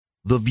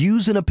The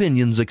views and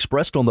opinions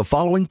expressed on the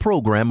following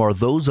program are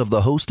those of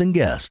the host and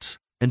guests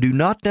and do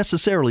not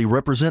necessarily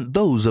represent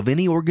those of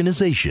any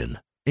organization,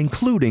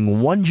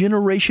 including One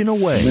Generation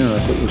Away.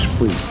 America is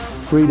free.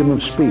 Freedom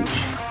of speech,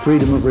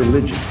 freedom of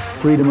religion,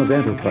 freedom of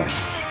enterprise,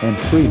 and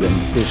freedom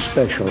is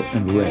special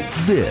and rare.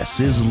 This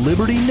is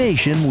Liberty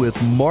Nation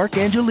with Mark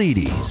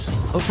Angelides,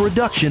 a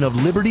production of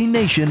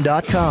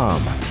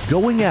LibertyNation.com,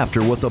 going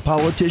after what the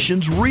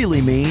politicians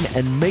really mean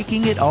and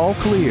making it all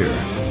clear.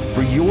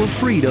 For your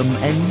freedom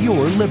and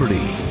your liberty.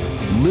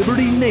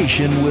 Liberty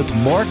Nation with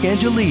Mark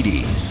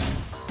Angelides.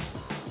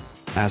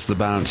 As the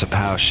balance of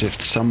power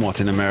shifts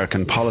somewhat in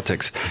American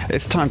politics,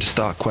 it's time to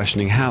start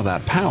questioning how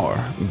that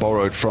power,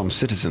 borrowed from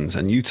citizens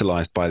and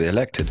utilized by the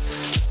elected,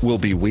 will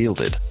be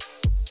wielded.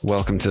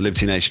 Welcome to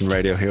Liberty Nation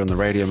Radio here on the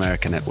Radio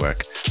America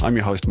Network. I'm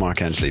your host, Mark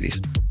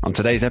Angelides. On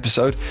today's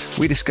episode,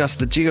 we discuss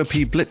the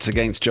GOP blitz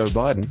against Joe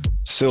Biden,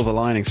 silver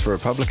linings for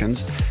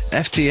Republicans,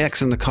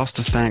 FTX and the cost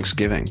of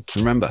Thanksgiving.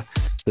 Remember,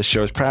 this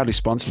show is proudly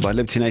sponsored by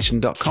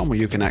LibertyNation.com, where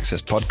you can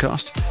access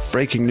podcasts,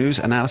 breaking news,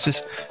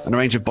 analysis, and a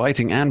range of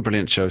biting and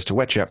brilliant shows to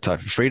whet your appetite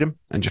for freedom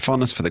and your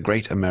fondness for the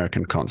great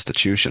American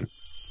Constitution.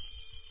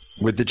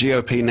 With the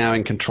GOP now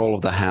in control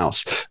of the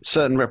House,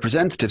 certain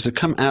representatives have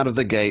come out of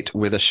the gate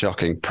with a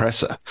shocking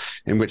presser,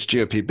 in which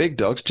GOP big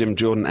dogs Jim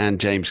Jordan and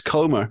James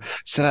Comer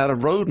set out a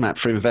roadmap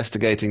for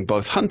investigating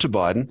both Hunter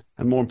Biden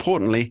and, more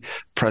importantly,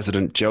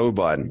 President Joe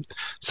Biden.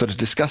 So to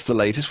discuss the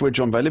latest, we're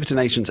joined by Liberty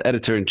Nation's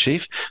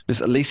editor-in-chief,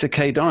 Ms. Lisa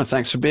K. Donner.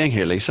 Thanks for being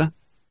here, Lisa.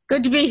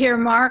 Good to be here,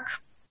 Mark.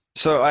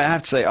 So I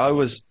have to say, I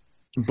was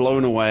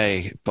blown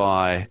away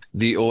by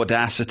the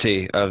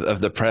audacity of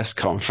the press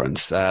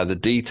conference, the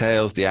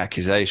details, the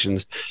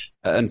accusations,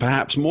 and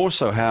perhaps more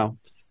so how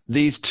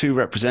these two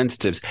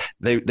representatives,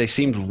 they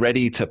seemed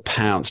ready to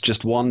pounce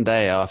just one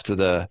day after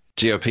the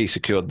GOP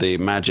secured the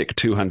magic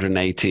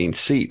 218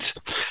 seats.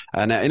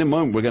 Now, in a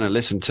moment, we're going to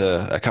listen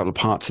to a couple of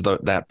parts of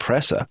that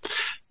presser.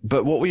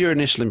 But what were your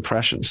initial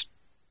impressions?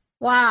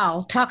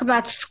 Wow, talk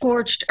about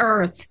scorched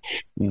earth.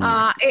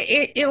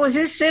 It was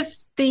as if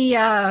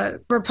the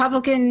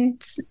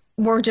Republicans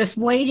were just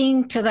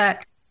waiting till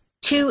that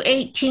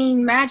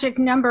 218 magic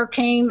number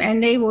came,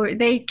 and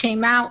they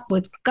came out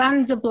with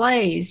guns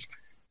ablaze.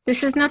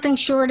 This is nothing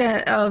short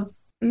of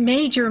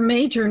major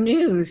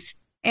news.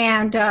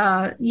 And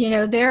they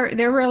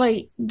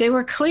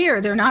were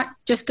clear. They're not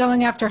just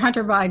going after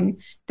Hunter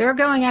Biden. They're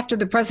going after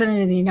the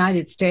president of the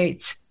United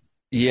States.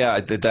 Yeah,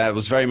 that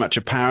was very much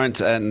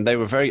apparent, and they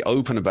were very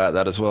open about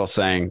that as well,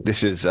 saying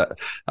this is,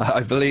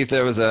 I believe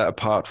there was a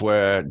part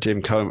where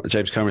James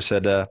Comer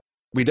said,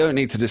 we don't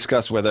need to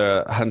discuss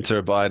whether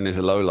Hunter Biden is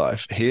a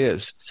lowlife. He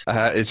is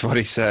what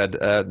he said,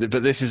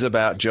 but this is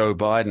about Joe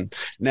Biden.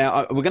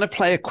 Now, we're going to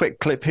play a quick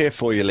clip here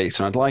for you,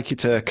 Lisa, and I'd like you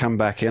to come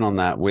back in on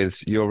that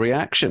with your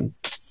reaction.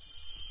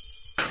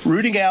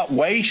 Rooting out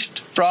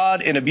waste,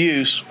 fraud, and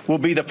abuse will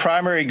be the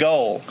primary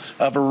goal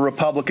of a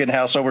Republican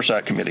House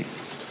Oversight Committee.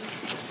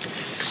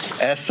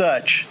 As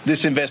such,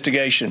 this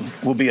investigation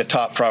will be a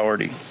top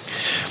priority.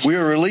 We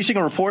are releasing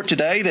a report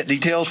today that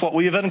details what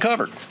we have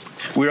uncovered.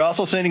 We are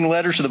also sending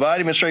letters to the Biden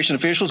administration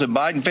officials and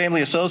Biden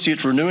family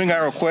associates renewing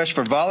our request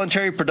for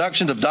voluntary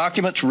production of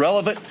documents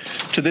relevant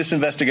to this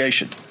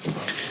investigation.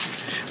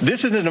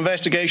 This is an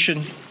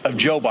investigation of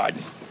Joe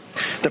Biden,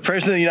 the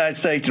President of the United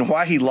States, and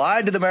why he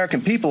lied to the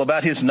American people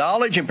about his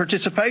knowledge and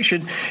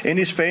participation in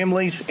his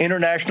family's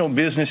international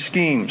business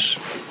schemes.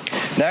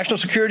 National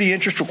security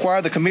interests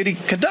require the committee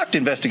conduct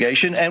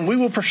investigation, and we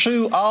will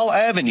pursue all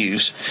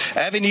avenues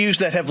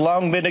that have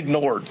long been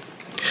ignored.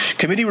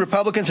 Committee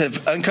Republicans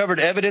have uncovered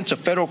evidence of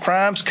federal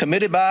crimes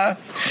committed by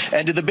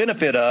and to the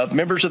benefit of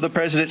members of the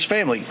president's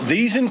family.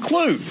 These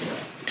include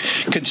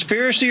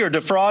conspiracy or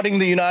defrauding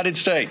the United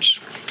States,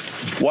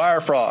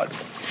 wire fraud,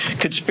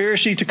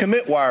 conspiracy to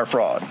commit wire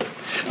fraud,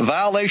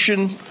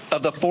 violation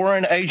of the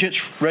Foreign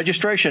Agents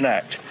Registration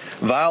Act,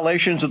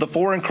 violations of the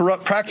Foreign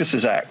Corrupt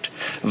Practices Act,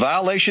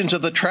 violations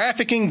of the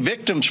Trafficking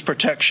Victims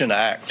Protection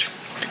Act,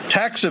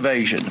 tax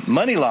evasion,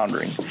 money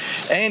laundering,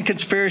 and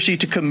conspiracy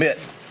to commit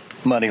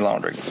money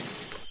laundering.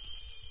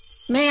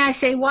 May I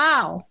say,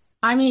 wow.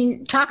 I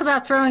mean, talk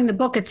about throwing the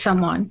book at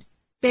someone.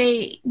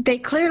 The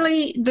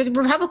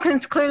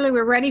Republicans clearly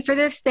were ready for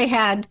this. They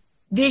had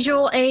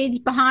visual aids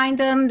behind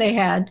them. They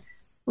had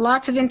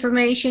lots of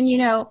information. You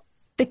know,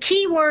 the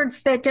key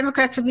words that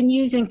Democrats have been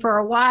using for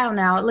a while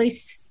now, at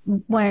least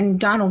when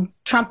Donald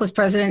Trump was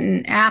president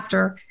and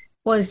after,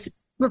 was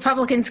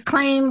Republicans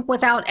claim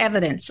without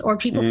evidence, or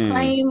people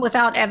claim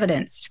without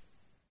evidence.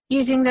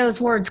 Using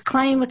those words,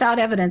 claim without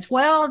evidence.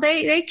 Well,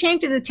 they came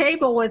to the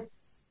table with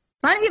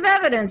plenty of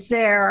evidence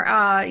there.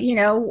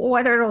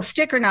 Whether it'll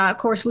stick or not, of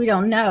course, we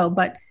don't know.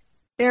 But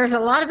there's a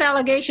lot of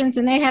allegations,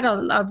 and they had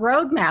a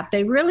roadmap.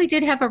 They really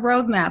did have a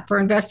roadmap for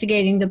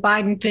investigating the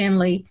Biden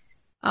family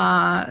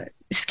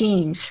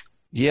schemes.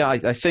 Yeah,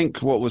 I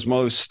think what was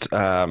most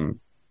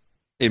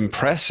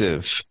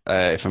impressive,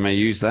 if I may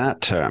use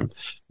that term,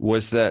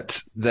 was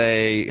that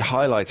they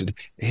highlighted,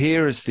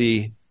 here is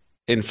the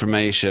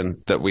information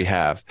that we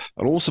have,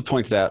 and also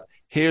pointed out,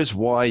 Here's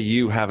why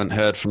you haven't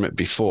heard from it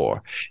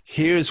before.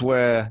 Here's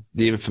where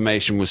the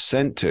information was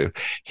sent to.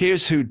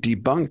 Here's who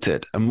debunked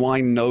it and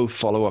why no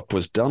follow-up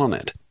was done on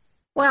it.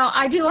 Well,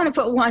 I do want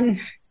to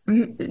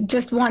put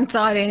just one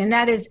thought in, and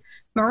that is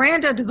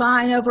Miranda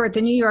Devine over at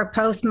the New York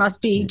Post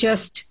must be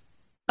just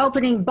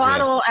opening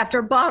bottle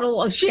after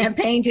bottle of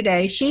champagne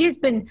today. She has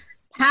been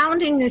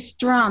pounding this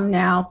drum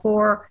now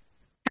for,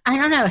 I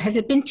don't know, has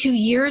it been 2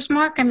 years,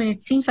 Mark? I mean,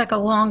 it seems like a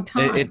long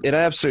time. It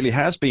absolutely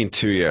has been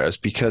 2 years,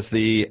 because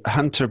the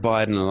Hunter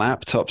Biden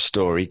laptop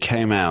story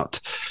came out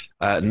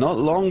not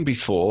long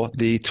before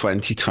the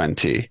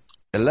 2020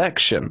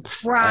 election.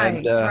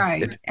 Right,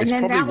 right. And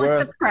then that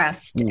was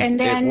suppressed. And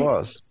then it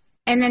was.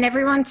 And then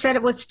everyone said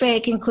it was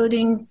fake,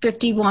 including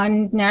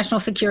 51 national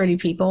security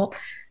people,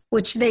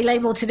 which they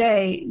label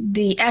today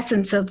the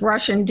essence of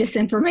Russian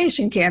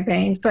disinformation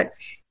campaigns. But,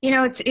 you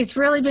know, it's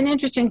really been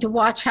interesting to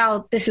watch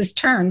how this has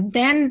turned.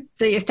 Then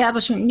the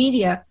establishment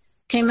media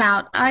came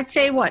out, I'd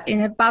say,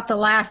 in about the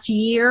last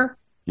year,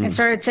 and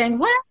started saying,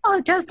 well,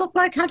 it does look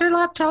like Hunter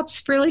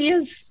Laptops really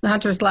is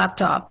Hunter's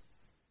laptop.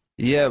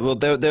 Yeah, well,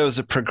 there was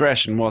a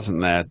progression,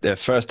 wasn't there?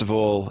 First of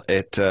all,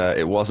 it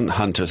wasn't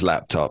Hunter's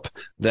laptop.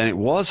 Then it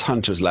was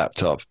Hunter's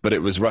laptop, but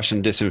it was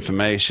Russian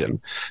disinformation.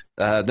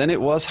 Then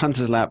it was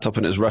Hunter's laptop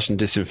and it was Russian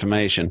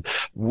disinformation,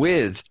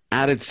 with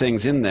added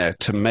things in there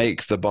to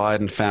make the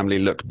Biden family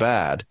look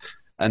bad.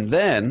 And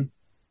then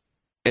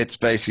it's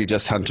basically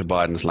just Hunter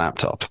Biden's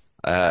laptop.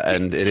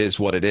 And it is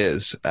what it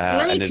is.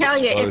 Let me tell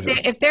you,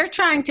 if they're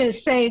trying to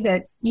say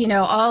that, you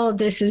know, all of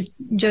this is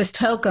just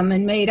hokum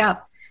and made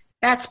up,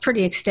 that's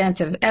pretty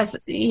extensive. As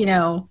you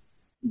know,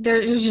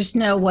 there's just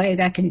no way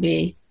that can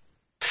be.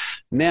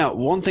 Now,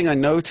 one thing I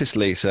noticed,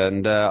 Lisa,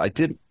 and I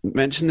did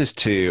mention this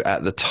to you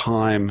at the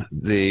time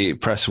the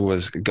press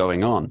was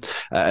going on,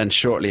 and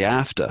shortly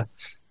after,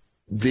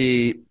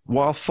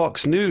 while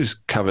Fox News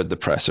covered the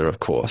presser,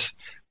 of course,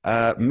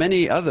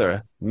 many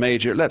other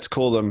major, let's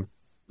call them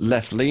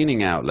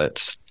left-leaning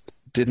outlets,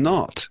 did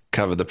not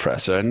cover the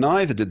presser, and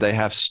neither did they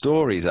have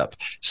stories up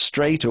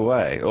straight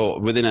away or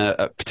within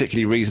a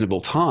particularly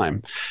reasonable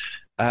time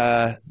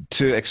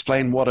to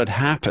explain what had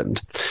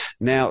happened.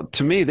 Now,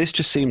 to me, this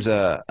just seems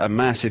a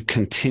massive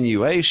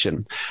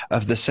continuation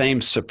of the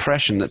same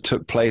suppression that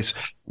took place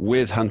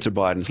with Hunter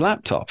Biden's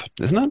laptop,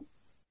 isn't it?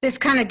 This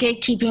kind of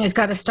gatekeeping has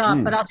got to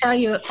stop. But I'll tell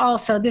you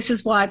also, this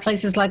is why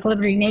places like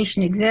Liberty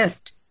Nation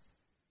exist.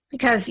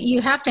 Because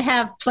you have to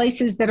have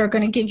places that are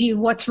going to give you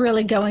what's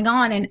really going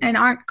on and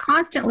aren't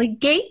constantly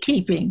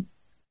gatekeeping.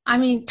 I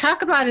mean,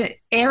 talk about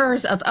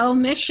errors of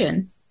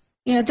omission.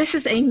 You know, this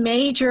is a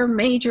major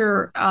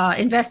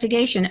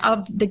investigation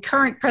of the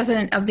current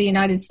president of the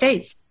United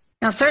States.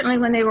 Now, certainly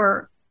when they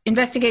were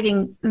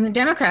investigating, and the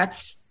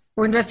Democrats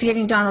were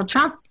investigating Donald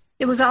Trump,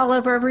 it was all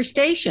over every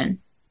station.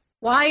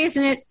 Why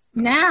isn't it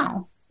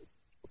now?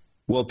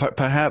 Well,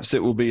 perhaps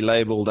it will be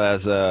labeled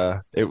as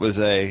it was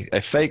a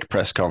fake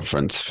press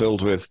conference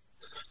filled with,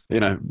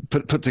 you know,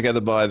 put together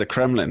by the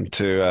Kremlin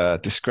to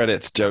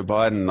discredit Joe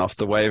Biden off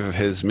the wave of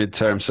his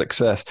midterm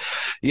success.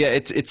 Yeah,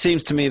 it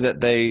seems to me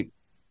that they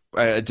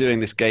are doing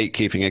this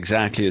gatekeeping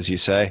exactly as you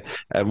say.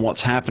 And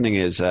what's happening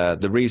is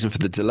the reason for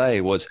the delay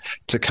was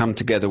to come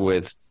together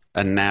with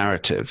a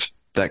narrative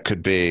that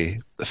could be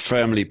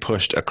firmly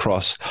pushed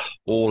across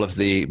all of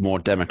the more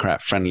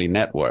Democrat-friendly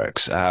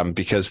networks,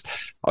 because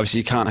obviously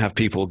you can't have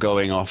people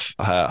going off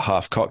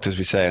half-cocked, as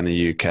we say in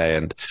the UK,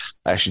 and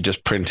actually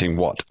just printing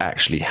what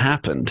actually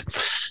happened,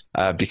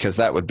 because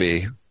that would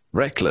be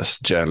reckless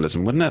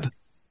journalism, wouldn't it?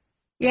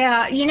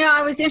 Yeah, you know,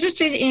 I was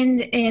interested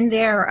in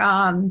their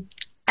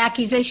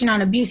accusation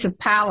on abuse of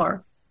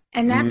power,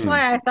 and that's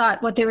why I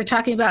thought what they were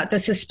talking about, the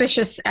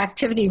suspicious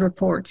activity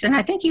reports, and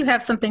I think you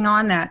have something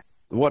on that.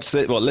 Well,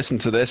 listen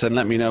to this and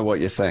let me know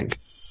what you think.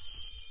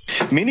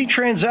 Many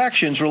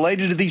transactions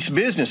related to these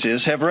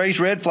businesses have raised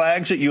red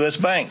flags at U.S.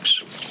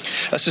 banks.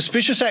 A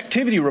suspicious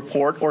activity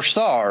report, or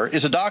SAR,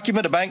 is a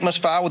document a bank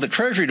must file with the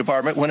Treasury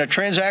Department when a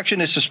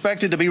transaction is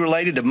suspected to be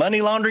related to money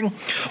laundering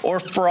or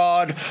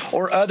fraud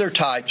or other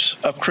types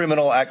of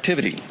criminal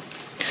activity.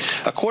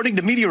 According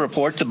to media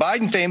reports, the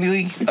Biden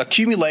family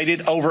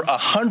accumulated over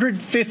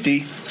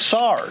 150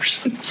 SARs.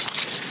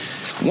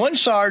 One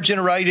SAR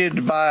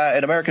generated by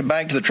an American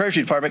bank to the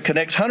Treasury Department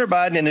connects Hunter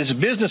Biden and his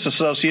business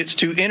associates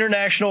to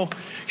international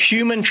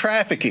human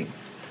trafficking,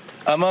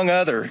 among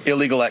other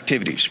illegal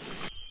activities.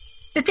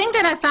 The thing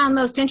that I found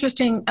most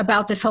interesting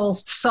about this whole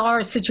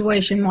SAR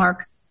situation,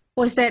 Mark,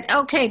 was that,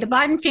 okay, the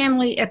Biden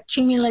family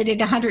accumulated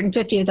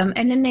 150 of them,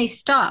 and then they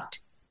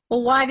stopped.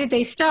 Well, why did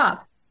they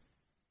stop?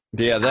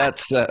 Yeah, that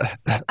is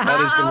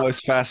the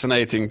most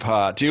fascinating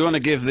part. Do you want to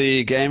give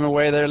the game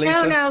away there,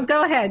 Lisa? No,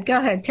 go ahead.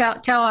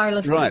 Tell our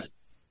listeners. Right.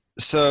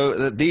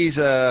 So these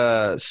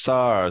are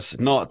SARS,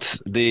 not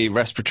the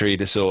respiratory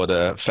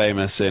disorder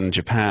famous in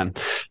Japan,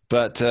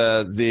 but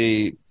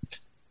the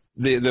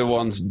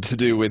ones to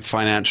do with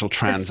financial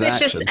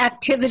transactions.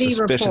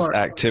 Suspicious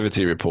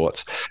activity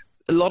reports.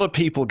 A lot of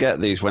people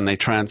get these when they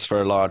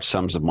transfer large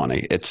sums of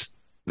money. It's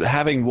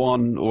having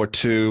 1 or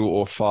 2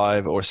 or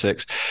 5 or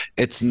 6,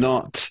 it's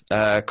not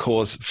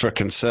cause for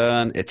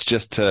concern. It's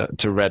just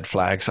to red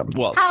flag something.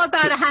 Well, how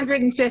about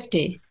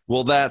 150?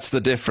 Well, that's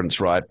the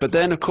difference, right? But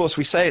then, of course,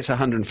 we say it's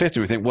 150.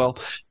 We think, well,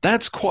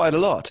 that's quite a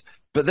lot.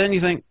 But then you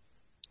think,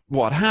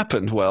 what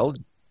happened? Well,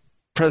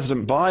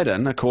 President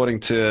Biden, according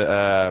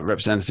to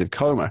Representative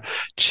Comer,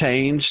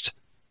 changed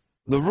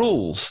the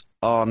rules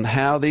on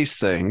how these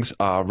things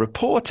are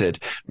reported,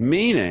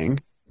 meaning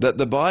that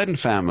the Biden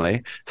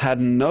family had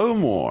no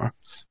more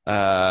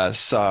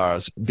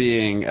SARs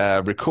being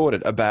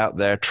recorded about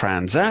their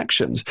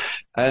transactions.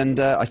 And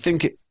I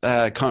think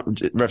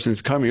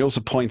Representative Comey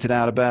also pointed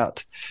out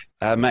about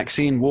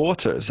Maxine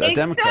Waters, a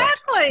Democrat.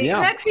 Exactly.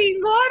 Yeah.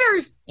 Maxine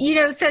Waters,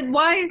 said,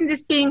 why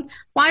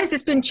has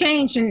this been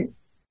changed? And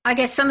I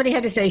guess somebody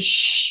had to say,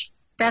 shh,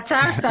 that's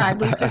our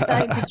side. We've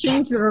decided to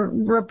change the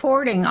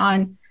reporting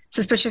on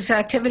suspicious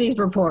activities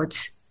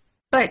reports.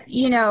 But,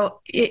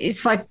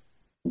 it's like,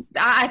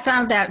 I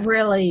found that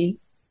really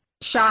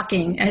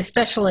shocking,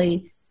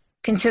 especially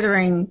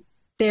considering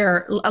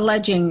their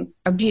alleging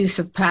abuse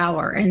of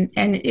power. And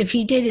if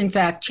he did, in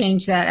fact,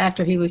 change that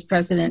after he was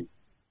president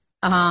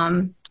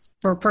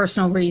for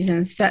personal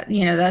reasons,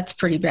 that's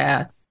pretty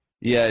bad.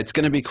 Yeah, it's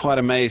going to be quite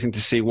amazing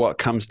to see what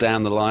comes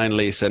down the line,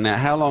 Lisa.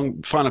 Now,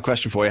 final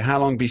question for you, how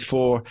long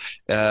before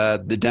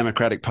the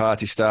Democratic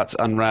Party starts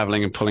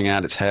unraveling and pulling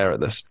out its hair at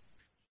this?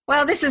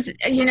 Well, this is,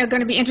 going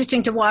to be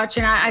interesting to watch,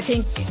 and I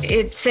think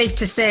it's safe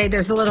to say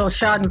there's a little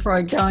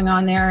schadenfreude going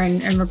on there,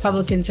 and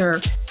Republicans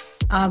are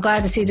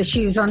glad to see the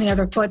shoes on the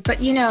other foot. But,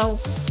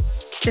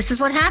 this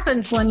is what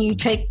happens when you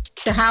take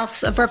the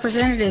House of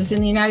Representatives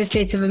in the United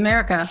States of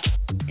America,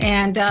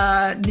 and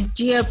the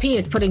GOP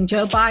is putting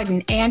Joe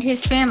Biden and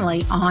his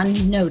family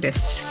on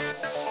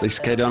notice.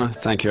 Lisa K. Donna,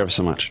 thank you ever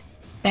so much.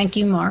 Thank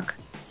you, Mark.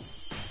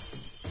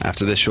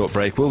 After this short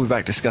break, we'll be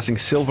back discussing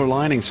silver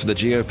linings for the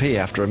GOP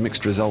after a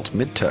mixed result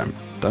midterm.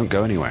 Don't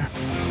go anywhere.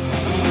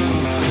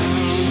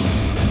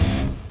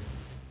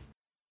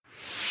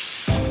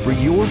 For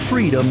your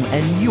freedom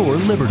and your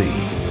liberty.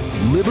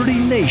 Liberty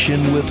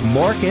Nation with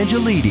Mark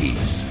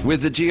Angelides.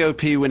 With the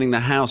GOP winning the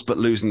House but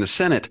losing the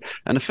Senate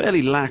and a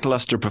fairly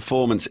lackluster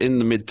performance in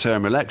the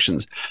midterm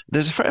elections,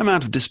 there's a fair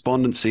amount of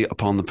despondency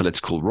upon the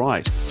political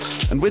right.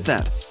 And with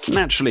that,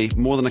 naturally,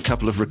 more than a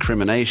couple of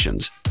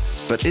recriminations.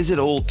 But is it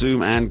all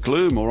doom and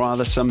gloom, or are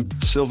there some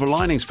silver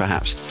linings,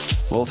 perhaps?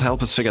 Well, to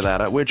help us figure that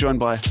out, we're joined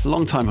by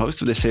longtime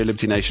host of this here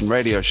Liberty Nation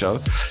radio show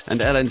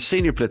and LN's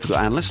senior political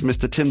analyst,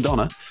 Mr. Tim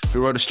Donner, who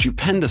wrote a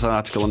stupendous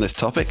article on this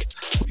topic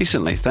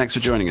recently. Thanks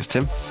for joining us,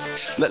 Tim.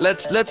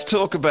 Let's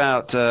talk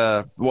about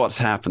what's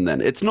happened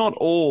then. It's not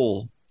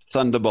all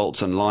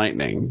thunderbolts and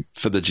lightning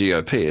for the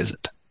GOP, is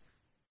it?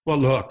 Well,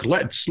 look,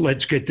 let's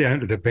get down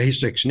to the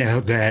basics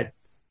now that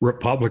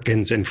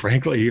Republicans and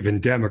frankly even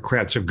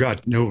Democrats have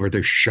gotten over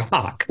the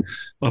shock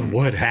of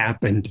what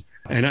happened.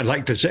 And I'd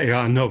like to say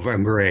on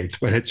November 8th,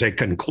 but it's a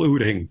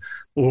concluding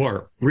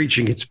or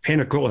reaching its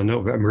pinnacle on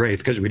November 8th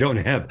because we don't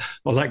have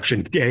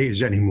election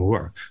days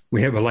anymore.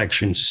 We have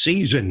election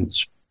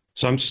seasons.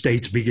 Some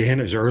states began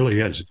as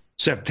early as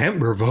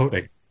September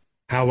voting.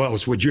 How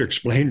else would you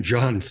explain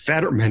John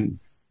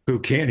Fetterman, who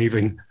can't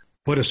even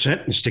put a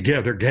sentence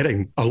together,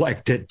 getting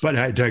elected? But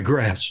I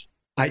digress.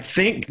 I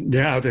think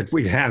now that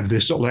we have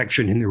this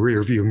election in the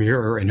rearview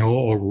mirror and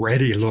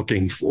already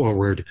looking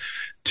forward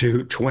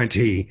to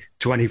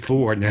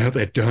 2024, now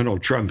that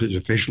Donald Trump is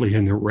officially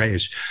in the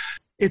race,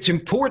 it's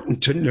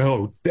important to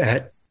note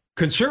that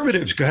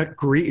conservatives got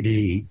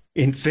greedy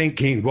in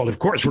thinking, well, of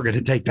course, we're going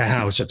to take the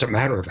House. It's a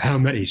matter of how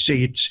many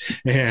seats,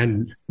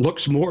 and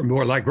looks more and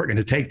more like we're going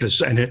to take the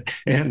Senate.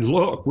 And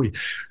look,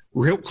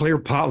 Real Clear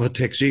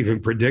Politics even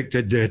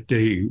predicted that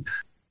the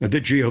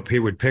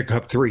GOP would pick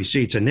up 3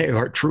 seats, and they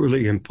are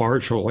truly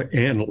impartial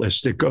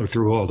analysts that go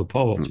through all the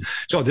polls.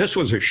 So this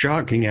was a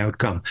shocking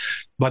outcome.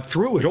 But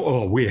through it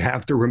all, we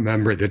have to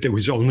remember that there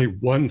was only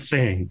one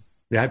thing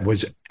that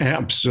was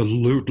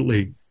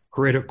absolutely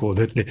critical,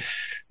 that the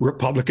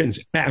Republicans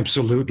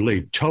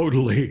absolutely,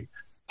 totally,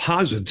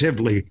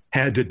 positively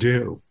had to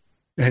do,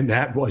 and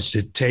that was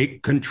to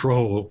take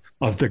control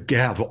of the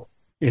gavel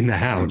in the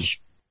House,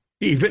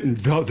 even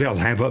though they'll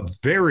have a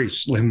very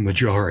slim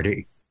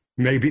majority.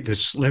 Maybe the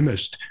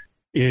slimmest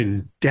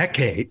in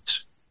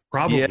decades,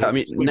 probably. Yeah, I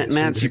mean,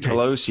 Nancy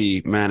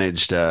Pelosi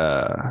managed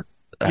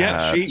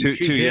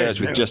 2 years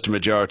with just a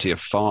majority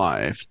of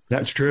 5.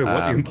 That's true.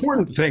 Well, the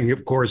important thing,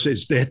 of course,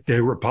 is that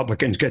the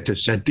Republicans get to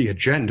set the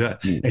agenda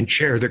and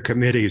chair the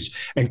committees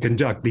and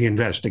conduct the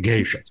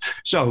investigations.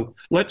 So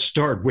let's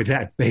start with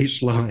that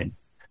baseline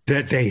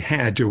that they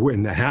had to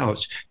win the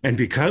House. And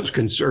because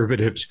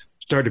conservatives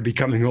started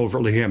becoming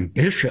overly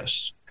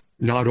ambitious,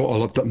 not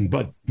all of them,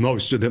 but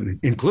most of them,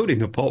 including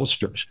the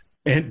pollsters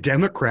and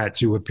Democrats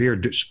who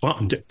appeared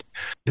despondent,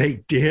 they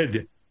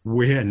did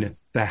win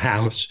the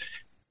House.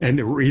 And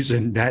the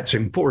reason that's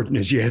important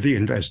is, the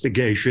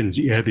investigations,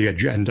 the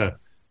agenda,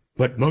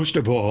 but most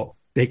of all,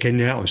 they can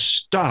now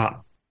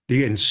stop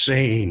the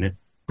insane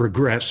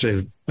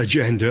progressive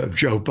agenda of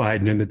Joe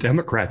Biden and the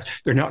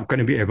Democrats. They're not going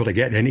to be able to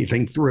get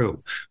anything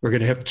through. We're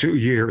going to have 2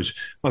 years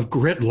of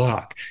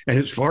gridlock. And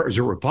as far as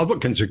the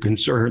Republicans are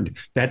concerned,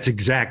 that's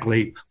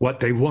exactly what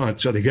they want.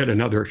 So they get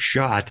another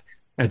shot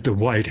at the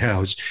White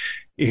House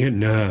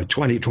in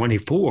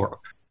 2024.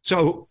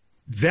 So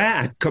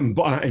that,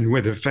 combined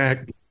with the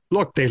fact,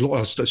 look, they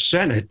lost the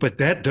Senate, but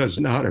that does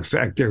not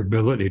affect their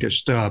ability to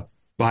stop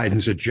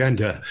Biden's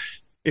agenda.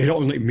 It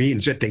only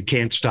means that they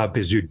can't stop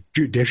his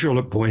judicial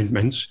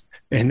appointments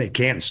and they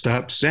can't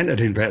stop Senate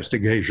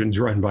investigations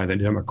run by the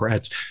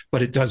Democrats,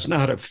 but it does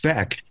not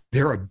affect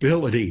their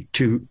ability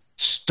to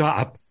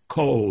stop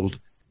cold,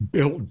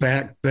 build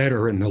back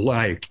better, and the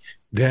like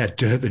that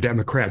the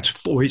Democrats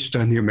foist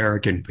on the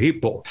American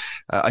people.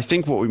 I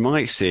think what we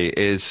might see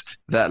is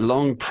that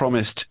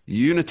long-promised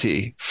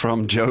unity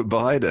from Joe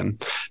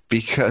Biden,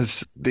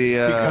 because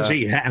because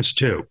he has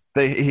to.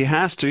 He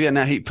has to, yeah.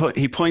 Now, he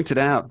pointed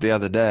out the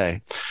other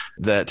day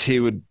that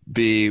he would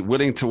be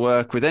willing to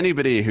work with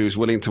anybody who's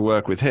willing to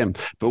work with him.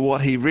 But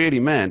what he really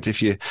meant,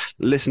 if you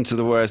listen to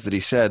the words that he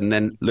said and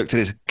then looked at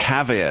his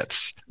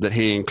caveats that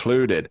he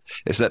included,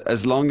 is that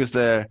as long as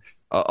they're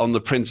on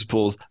the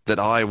principles that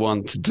I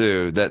want to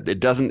do, that it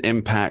doesn't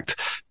impact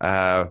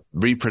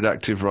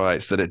reproductive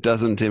rights, that it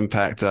doesn't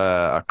impact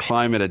our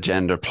climate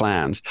agenda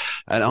plans.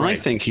 And right. I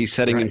think he's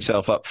setting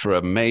himself up for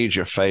a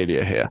major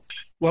failure here.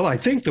 Well, I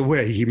think the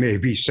way he may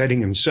be setting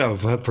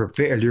himself up for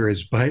failure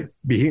is by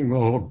being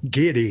all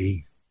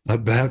giddy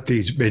about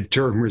these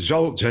midterm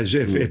results, as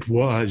if it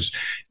was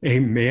a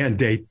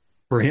mandate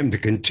for him to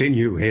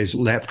continue his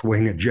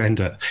left-wing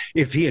agenda.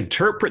 If he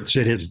interprets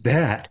it as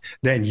that,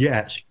 then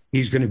yes,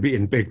 he's going to be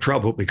in big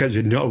trouble, because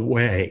in no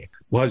way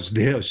was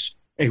this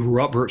a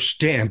rubber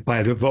stamp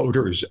by the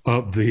voters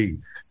of the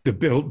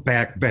Build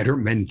Back Better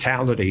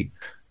mentality.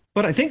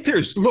 But I think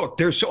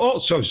there's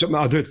also some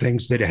other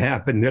things that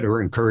happen that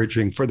are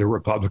encouraging for the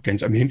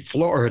Republicans. I mean,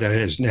 Florida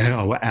is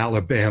now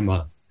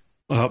Alabama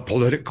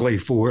politically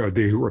for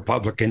the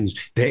Republicans.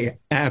 They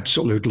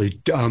absolutely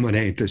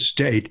dominate the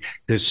state.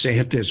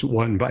 DeSantis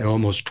won by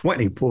almost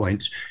 20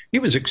 points. He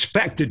was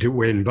expected to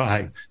win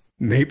by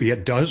maybe a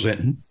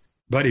dozen,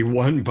 but he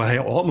won by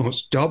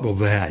almost double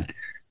that,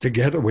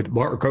 together with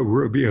Marco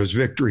Rubio's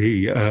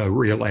victory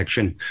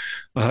re-election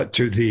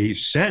to the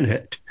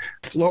Senate.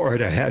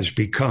 Florida has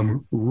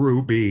become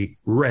ruby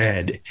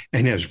red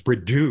and has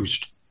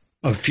produced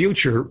a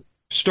future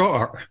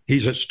star.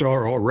 He's a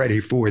star already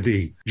for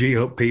the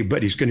GOP,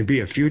 but he's going to be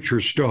a future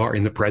star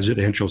in the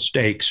presidential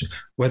stakes,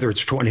 whether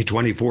it's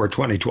 2024,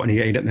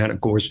 2028, and that,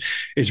 of course,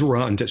 is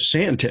Ron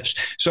DeSantis.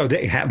 So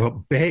they have a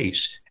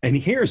base. And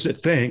here's the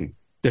thing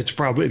that's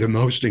probably the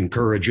most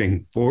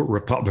encouraging for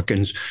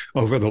Republicans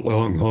over the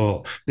long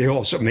haul. They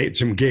also made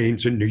some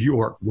gains in New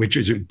York, which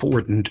is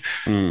important.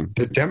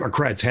 The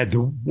Democrats had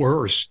the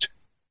worst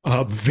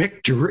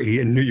victory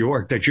in New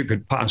York that you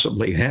could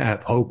possibly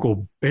have.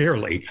 Hochul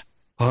barely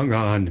hung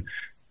on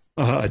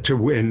to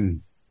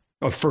win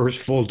a first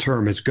full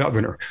term as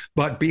governor.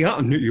 But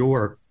beyond New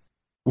York,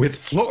 with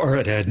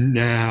Florida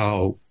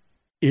now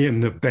in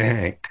the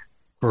bank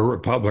for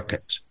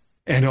Republicans,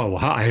 and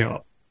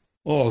Ohio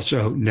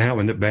also now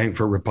in the bank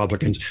for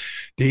Republicans,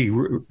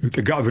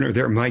 the governor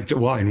there, Mike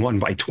DeWine, won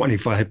by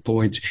 25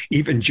 points.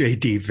 Even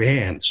J.D.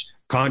 Vance,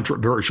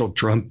 controversial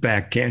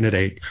Trump-backed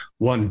candidate,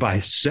 won by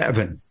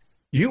 7.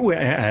 You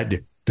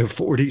add the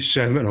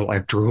 47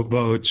 electoral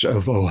votes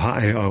of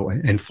Ohio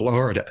and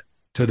Florida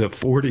to the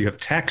 40 of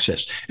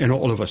Texas, and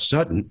all of a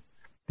sudden,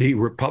 the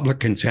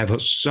Republicans have a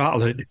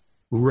solid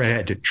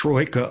red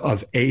troika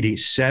of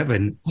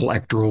 87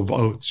 electoral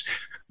votes,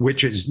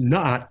 which is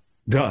not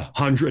the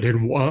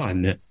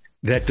 101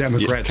 that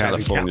Democrats have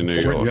in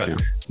California,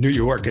 New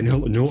York, and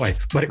Illinois,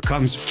 but it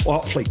comes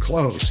awfully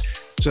close.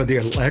 So the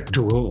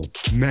electoral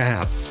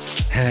map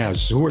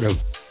has sort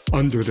of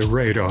under the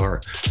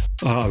radar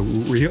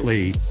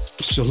really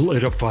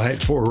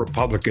solidified for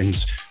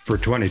Republicans for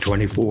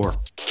 2024.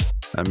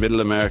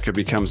 Middle America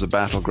becomes a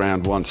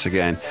battleground once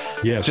again.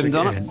 Yes, Tim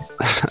again.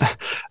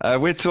 Donner,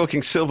 we're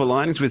talking silver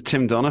linings with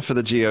Tim Donner for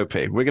the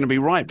GOP. We're going to be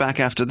right back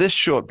after this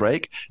short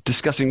break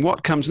discussing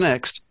what comes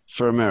next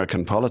for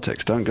American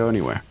politics. Don't go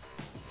anywhere.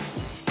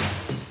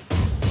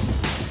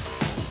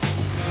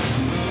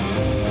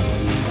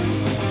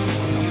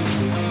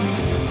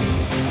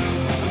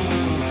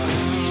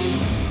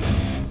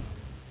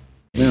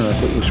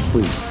 America is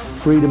free.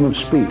 Freedom of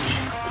speech,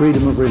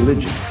 freedom of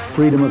religion,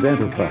 freedom of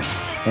enterprise,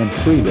 and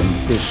freedom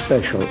is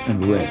special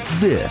and rare.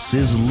 This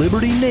is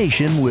Liberty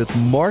Nation with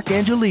Mark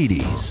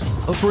Angelides,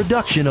 a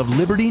production of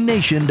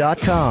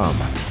LibertyNation.com,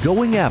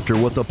 going after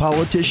what the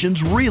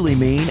politicians really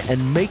mean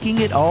and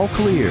making it all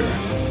clear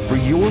for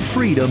your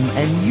freedom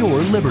and your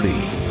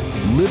liberty.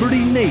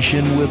 Liberty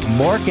Nation with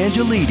Mark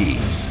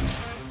Angelides.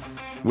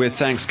 With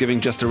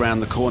Thanksgiving just around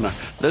the corner,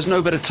 there's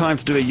no better time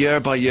to do a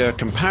year-by-year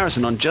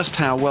comparison on just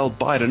how well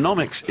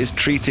Bidenomics is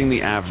treating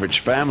the average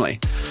family.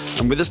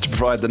 And with us to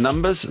provide the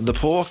numbers, the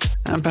pork,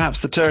 and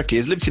perhaps the turkey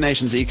is Liberty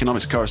Nation's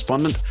economics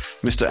correspondent,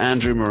 Mr.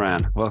 Andrew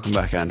Moran. Welcome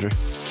back, Andrew.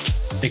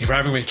 Thank you for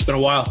having me. It's been a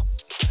while.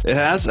 It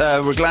has.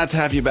 We're glad to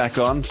have you back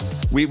on.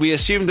 We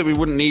assumed that we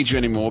wouldn't need you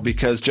anymore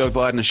because Joe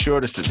Biden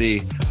assured us that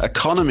the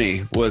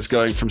economy was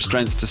going from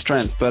strength to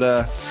strength. But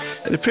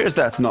it appears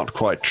that's not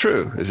quite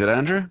true. Is it,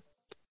 Andrew?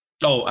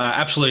 Oh,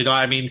 absolutely. No,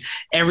 I mean,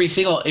 if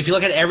you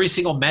look at every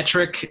single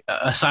metric,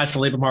 aside from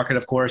the labor market,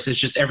 of course, it's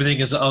just everything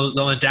is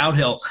on a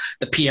downhill.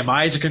 The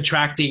PMIs are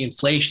contracting,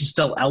 inflation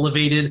still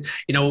elevated.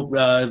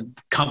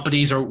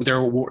 Companies are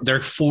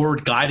their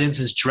forward guidance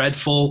is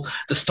dreadful.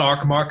 The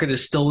stock market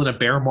is still in a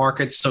bear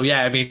market. So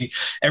yeah, I mean,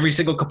 every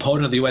single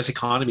component of the U.S.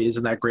 economy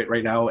isn't that great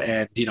right now,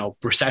 and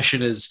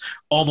recession is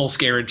almost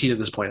guaranteed at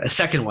this point. A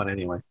second one,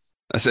 anyway.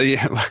 So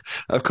yeah,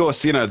 of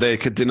course, they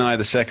could deny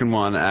the second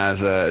one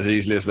as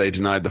easily as they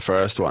denied the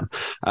first one.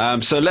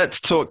 So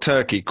let's talk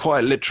turkey,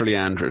 quite literally,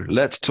 Andrew.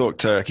 Let's talk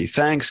turkey.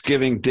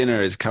 Thanksgiving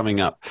dinner is coming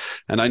up.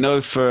 And I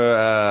know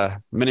for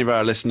many of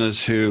our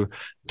listeners who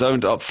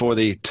don't opt for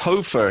the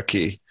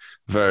tofurkey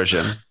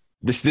version,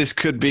 this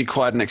could be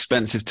quite an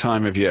expensive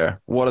time of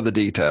year. What are the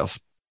details?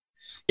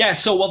 Yeah,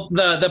 so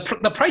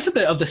the price of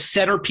the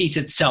centerpiece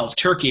itself,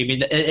 turkey, I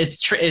mean,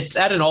 it's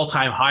at an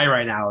all-time high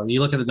right now.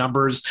 You look at the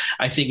numbers,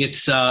 I think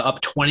it's up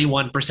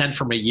 21%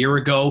 from a year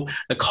ago.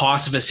 The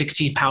cost of a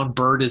 16-pound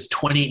bird is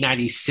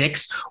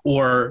 $28.96,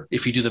 or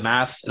if you do the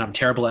math, and I'm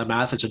terrible at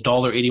math, it's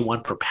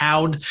 $1.81 per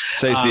pound.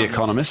 Says the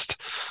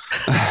Economist.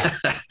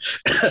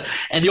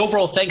 And the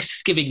overall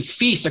Thanksgiving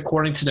feast,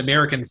 according to the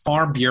American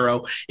Farm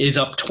Bureau, is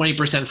up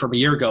 20% from a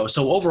year ago.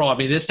 So overall, I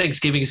mean, this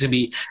Thanksgiving is going to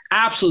be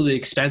absolutely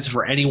expensive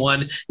for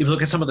anyone. If you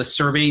look at some of the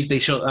surveys, they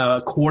show a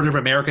quarter of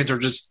Americans are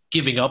just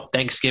giving up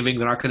Thanksgiving.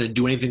 They're not going to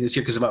do anything this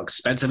year because of how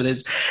expensive it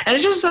is. And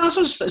it's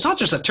not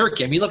just a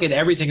turkey. I mean, look at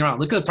everything around.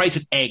 Look at the price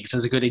of eggs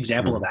as a good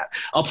example of that.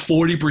 Up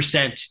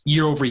 40%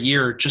 year over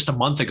year just a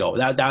month ago.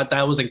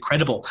 That was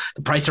incredible.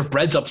 The price of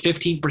bread's up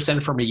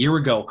 15% from a year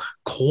ago.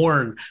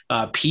 Corn,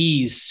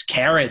 peas,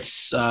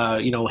 carrots,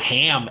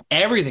 ham,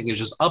 everything is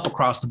just up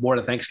across the board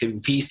at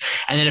Thanksgiving feast.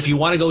 And then if you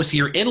want to go see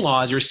your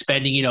in-laws, you're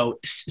spending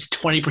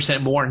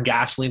 20% more in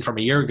gasoline from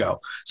a year ago.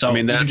 So I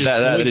mean,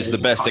 that is the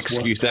best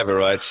excuse ever,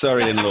 right?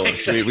 Sorry, in-laws.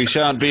 Exactly. We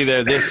shan't be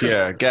there this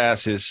year.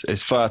 Gas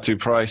is far too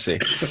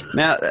pricey.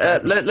 Now,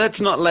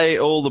 let's not lay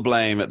all the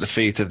blame at the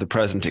feet of the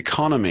present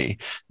economy.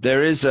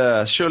 There is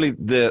surely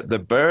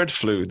the bird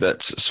flu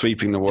that's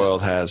sweeping the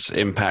world has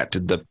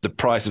impacted the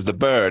price of the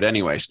bird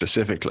anyway,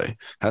 specifically,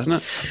 hasn't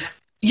it?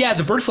 Yeah,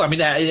 the bird flu. I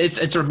mean,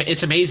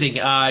 it's amazing.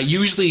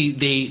 Usually,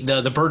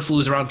 the bird flu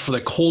is around for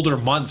the colder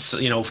months,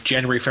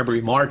 January,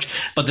 February, March.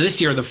 But this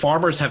year, the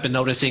farmers have been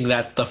noticing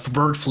that the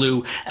bird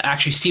flu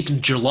actually seeped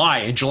in July,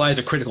 and July is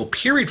a critical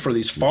period for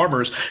these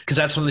farmers because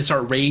that's when they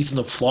start raising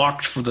the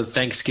flock for the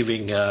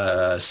Thanksgiving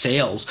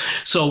sales.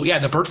 So yeah,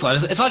 the bird flu.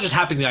 It's not just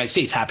happening in the United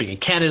States; it's happening in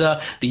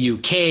Canada, the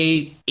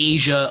UK,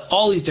 Asia,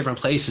 all these different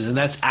places, and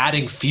that's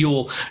adding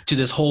fuel to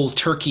this whole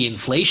turkey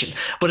inflation.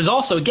 But it's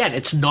also, again,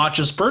 it's not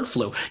just bird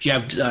flu. You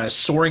have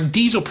soaring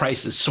diesel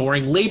prices,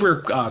 soaring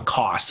labor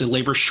costs and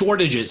labor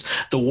shortages,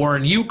 the war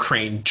in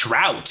Ukraine,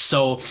 droughts.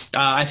 So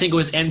I think it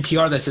was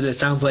NPR that said it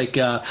sounds like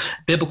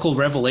biblical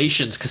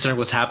revelations considering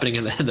what's happening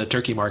in the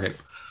turkey market.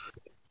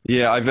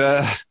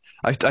 Yeah,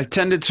 I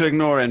tended to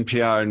ignore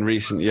NPR in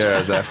recent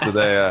years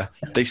after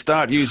they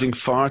start using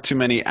far too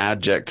many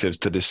adjectives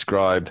to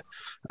describe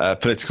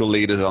political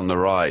leaders on the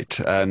right.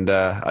 And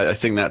I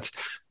think that's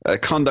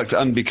conduct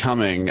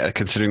unbecoming,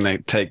 considering they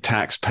take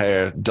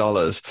taxpayer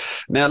dollars.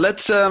 Now,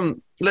 let's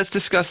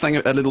discuss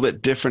something a little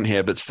bit different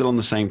here, but still on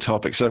the same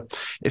topic. So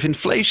if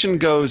inflation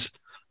goes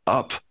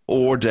up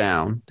or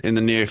down in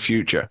the near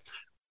future,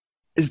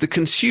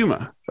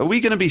 are we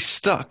going to be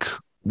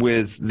stuck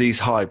with these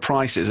high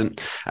prices? And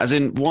as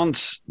in,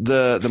 once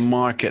the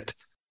market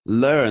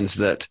learns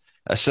that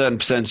a certain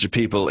percentage of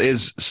people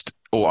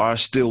are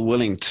still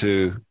willing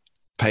to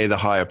pay the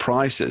higher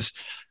prices,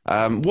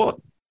 what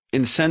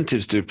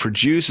incentives do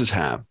producers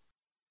have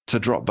to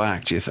drop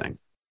back, do you think?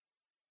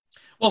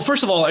 Well,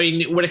 first of all, I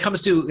mean, when it comes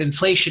to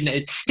inflation,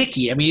 it's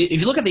sticky. I mean, if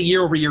you look at the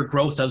year-over-year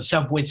growth of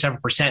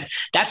 7.7%,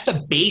 that's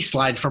the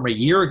baseline from a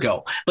year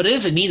ago. But it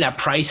doesn't mean that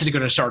prices are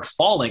going to start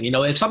falling.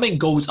 If something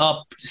goes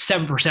up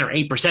 7% or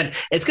 8%,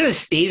 it's going to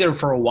stay there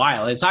for a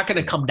while. It's not going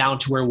to come down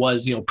to where it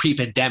was,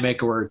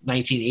 pre-pandemic or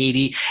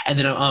 1980. And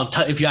then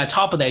if you add on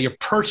top of that, your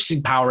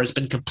purchasing power has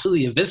been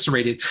completely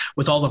eviscerated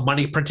with all the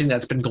money printing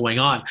that's been going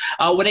on.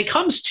 When it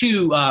comes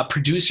to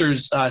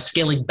producers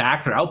scaling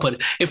back their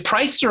output, if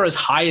prices are as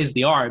high as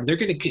they are, they're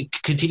going to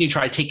continue to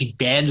try to take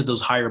advantage of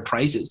those higher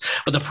prices.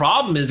 But the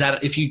problem is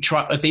that if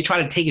they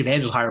try to take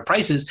advantage of higher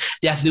prices,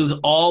 they have to do with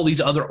all these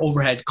other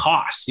overhead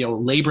costs.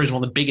 Labor is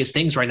one of the biggest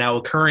things right now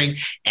occurring.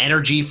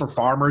 Energy for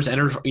farmers,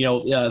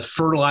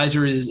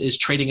 fertilizer is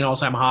trading at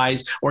all-time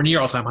highs or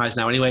near all-time highs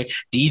now. Anyway,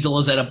 diesel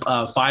is at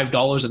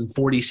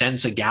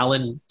 $5.40 a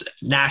gallon.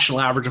 National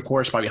average, of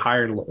course, probably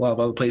higher in a lot of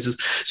other places.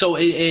 So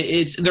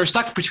they're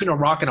stuck between a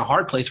rock and a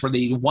hard place where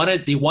they want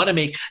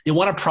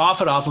to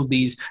profit off of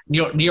these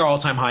near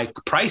all-time high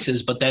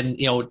prices, but then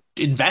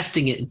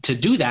investing it to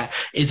do that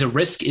is a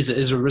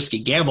risky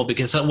gamble,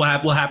 because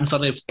what happens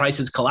suddenly if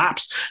prices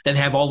collapse? Then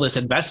they have all this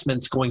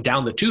investments going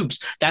down the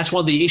tubes. That's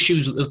one of the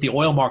issues with the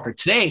oil market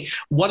today.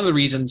 One of the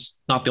reasons,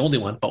 not the only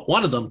one, but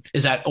one of them,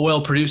 is that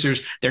oil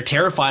producers, they're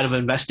terrified of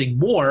investing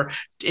more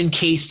in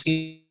case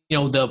the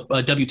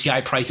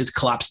WTI prices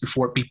collapse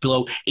before it be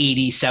below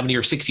 $80, $70,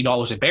 or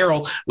 $60 a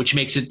barrel, which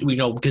makes it,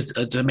 because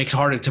it makes it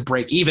harder to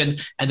break even.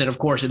 And then, of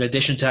course, in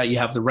addition to that, you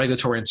have the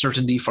regulatory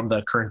uncertainty from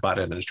the current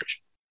Biden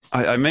administration.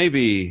 I may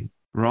be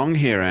wrong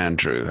here,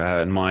 Andrew,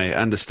 and my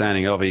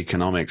understanding of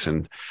economics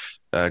and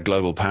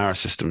global power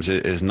systems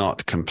is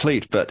not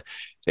complete, but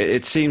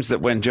it seems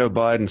that when Joe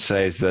Biden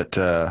says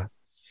that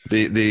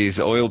these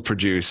oil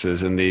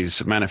producers and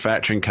these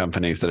manufacturing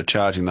companies that are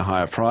charging the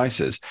higher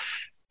prices,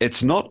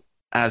 it's not,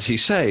 as he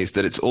says,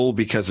 that it's all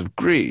because of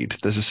greed.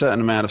 There's a certain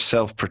amount of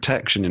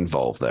self-protection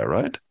involved there,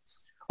 right?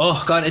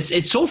 Oh God,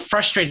 it's so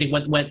frustrating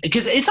when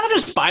because it's not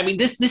just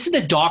this is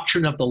the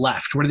doctrine of the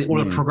left,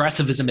 or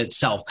progressivism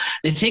itself.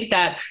 They think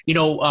that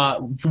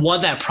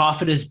one, that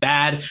profit is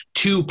bad,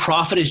 two,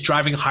 profit is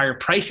driving higher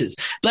prices.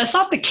 But that's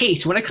not the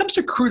case when it comes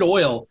to crude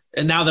oil.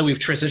 And now that we've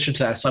transitioned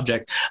to that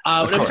subject,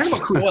 when we're talking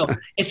about crude oil,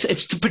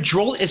 it's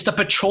the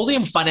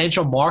petroleum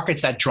financial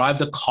markets that drive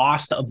the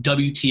cost of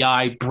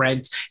WTI,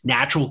 Brent,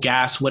 natural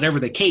gas, whatever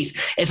the case.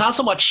 It's not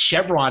so much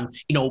Chevron,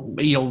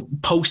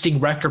 posting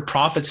record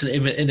profits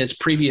in its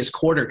previous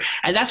quarter,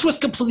 and that's what's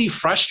completely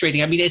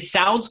frustrating. I mean, it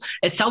sounds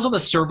on the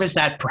surface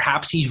that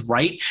perhaps he's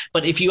right,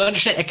 but if you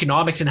understand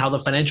economics and how the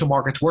financial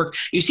markets work,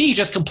 you see he's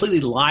just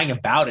completely lying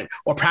about it,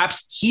 or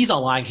perhaps he's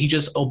not lying; he's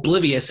just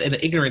oblivious and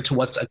ignorant to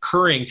what's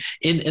occurring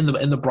in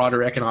the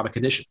broader economic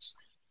conditions.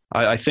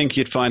 I think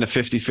you'd find a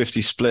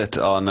 50-50 split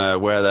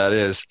on where that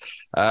is.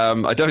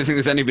 I don't think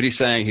there's anybody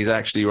saying he's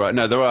actually right.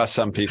 No, there are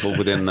some people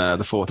within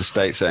the Fourth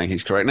Estate saying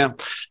he's correct. Now,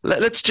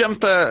 let's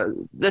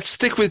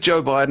stick with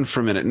Joe Biden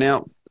for a minute.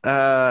 Now,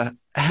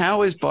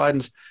 how is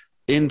Biden's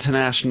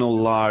international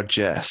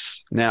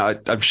largesse? Now,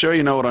 I'm sure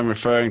you know what I'm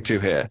referring to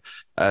here.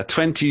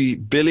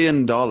 $20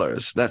 billion,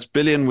 that's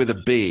billion with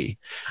a B,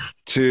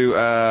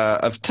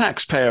 of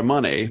taxpayer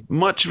money,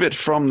 much of it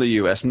from the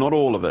US, not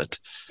all of it,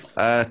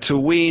 to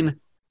wean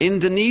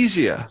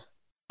Indonesia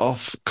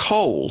off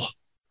coal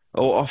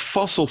or off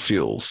fossil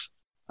fuels.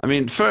 I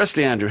mean,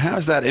 firstly, Andrew, how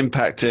is that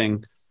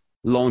impacting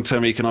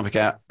long-term economic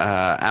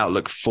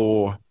outlook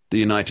for the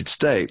United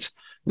States?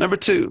 Number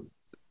two,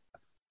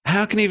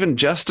 how can you even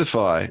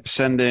justify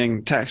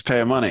sending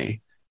taxpayer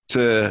money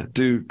to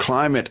do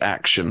climate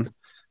action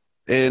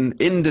in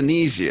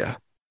Indonesia?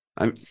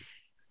 I'm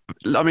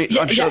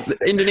sure the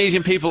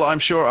Indonesian people,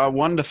 are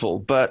wonderful,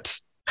 but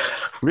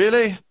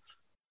really?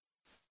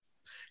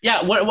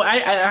 Yeah,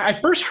 I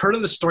first heard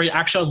of the story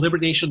actually on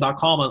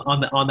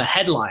LibertyNation.com on the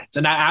headlines,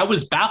 and I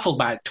was baffled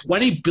by it.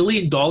 $20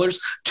 billion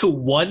to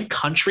one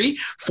country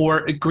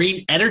for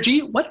green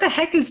energy. What the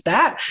heck is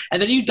that?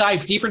 And then you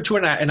dive deeper into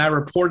it, and I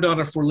reported on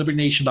it for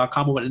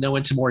LibertyNation.com and went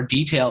into more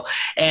detail.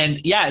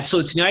 And yeah, so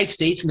it's the United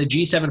States and the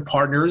G7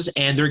 partners,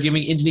 and they're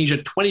giving Indonesia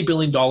 $20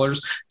 billion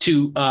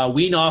to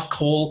wean off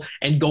coal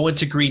and go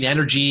into green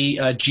energy,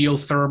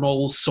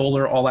 geothermal,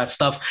 solar, all that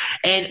stuff.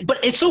 But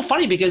it's so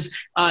funny because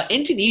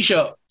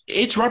Indonesia,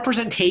 its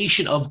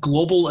representation of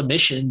global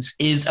emissions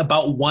is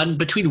about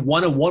between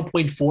 1 and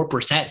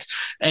 1.4%.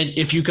 And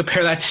if you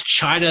compare that to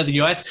China, the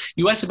US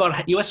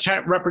and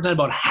China represent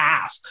about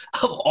half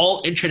of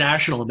all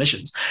international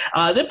emissions.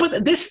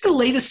 But this is the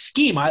latest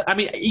scheme. I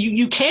mean,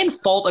 you can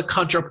fault a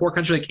poor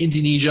country like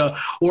Indonesia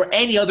or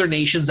any other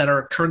nations that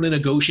are currently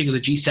negotiating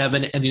with the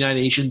G7 and the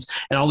United Nations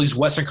and all these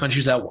Western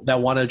countries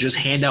that want to just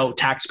hand out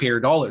taxpayer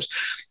dollars.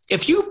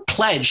 If you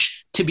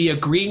pledge to be a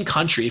green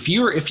country, if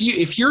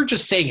you're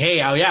just saying, hey,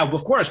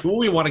 of course,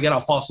 we want to get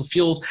off fossil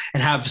fuels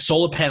and have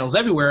solar panels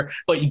everywhere,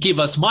 but you give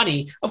us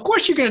money, of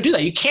course you're going to do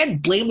that. You can't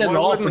blame them at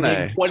all for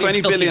getting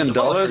 $20 billion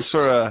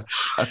for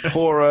a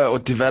poorer or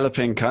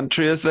developing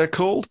country, as they're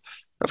called.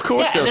 Of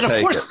course they'll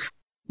take it.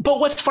 But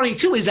what's funny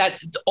too is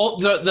that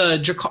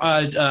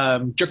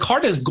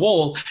Jakarta's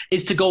goal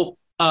is to go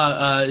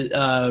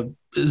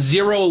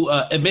zero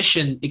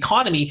emission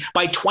economy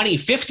by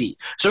 2050.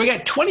 So we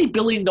got $20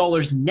 billion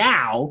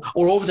now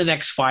or over the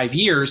next 5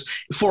 years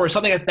for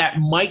something that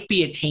might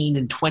be attained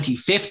in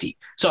 2050.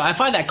 So I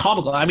find that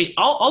comical. I mean,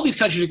 all these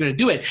countries are going to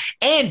do it.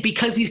 And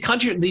because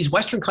these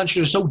Western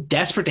countries are so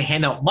desperate to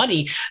hand out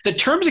money, the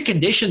terms and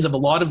conditions of a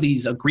lot of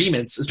these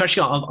agreements,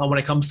 especially on when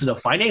it comes to the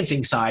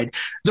financing side,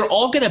 they're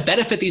all going to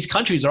benefit these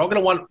countries. They're all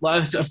going to want,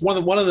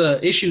 one of the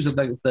issues that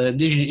the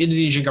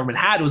Indonesian government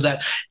had was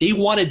that they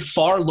wanted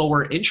far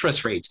lower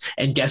interest rates.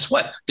 And guess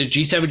what? The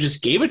G7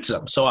 just gave it to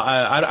them. So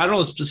I don't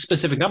know the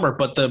specific number,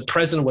 but the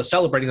president was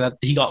celebrating that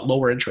he got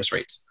lower interest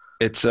rates.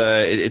 It's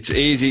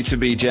easy to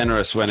be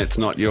generous when it's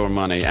not your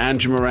money.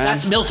 Andrew Moran.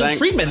 That's Milton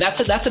Friedman. That's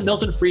a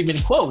Milton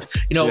Friedman quote.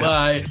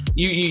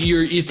 It's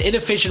an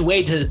inefficient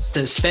way to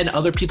spend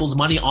other people's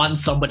money on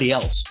somebody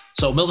else.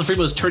 So Milton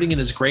Friedman was turning in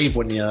his grave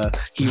when he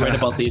read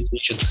about the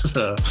Indonesian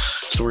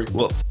story.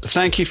 Well,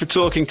 thank you for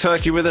talking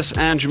Turkey with us,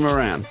 Andrew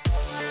Moran.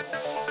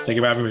 Thank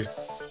you for having me.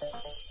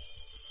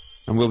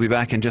 And we'll be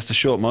back in just a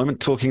short moment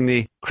talking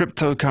the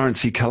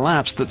cryptocurrency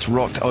collapse that's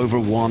rocked over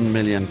 1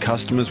 million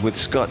customers with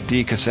Scott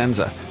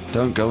DeCosenza.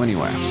 Don't go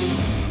anywhere.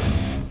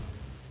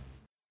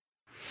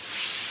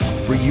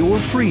 For your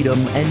freedom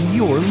and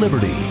your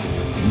liberty.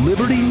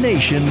 Liberty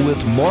Nation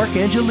with Mark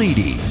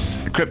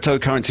Angelides. The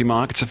cryptocurrency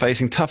markets are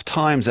facing tough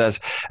times as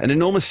an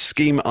enormous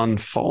scheme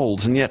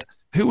unfolds, and yet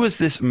who was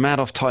this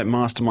Madoff-type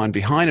mastermind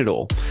behind it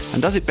all?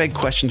 And does it beg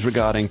questions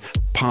regarding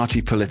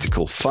party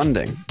political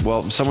funding?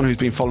 Well, someone who's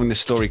been following this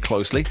story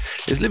closely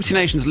is Liberty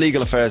Nation's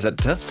legal affairs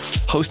editor,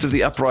 host of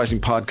the Uprising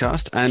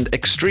podcast, and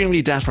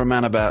extremely dapper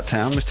man about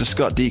town, Mr.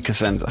 Scott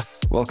DeCosenza.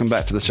 Welcome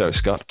back to the show,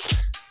 Scott.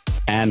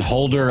 And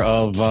holder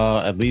of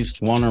at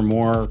least one or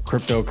more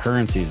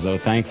cryptocurrencies, though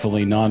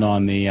thankfully none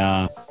on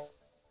the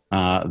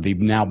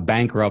now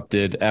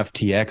bankrupted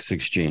FTX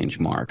exchange,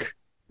 Mark.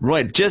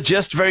 Right.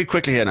 Just very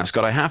quickly here now,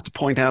 Scott, I have to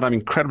point out I'm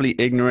incredibly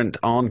ignorant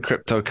on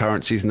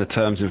cryptocurrencies and the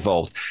terms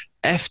involved.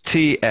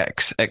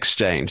 FTX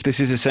exchange. This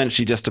is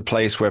essentially just a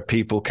place where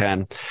people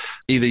can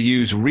either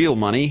use real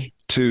money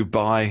to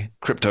buy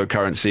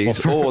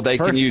cryptocurrencies, or they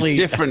can use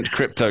different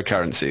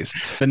cryptocurrencies.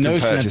 The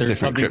notion that there's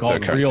something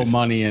called real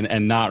money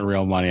and not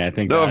real money, I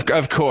think. No,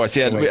 of course,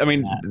 yeah. I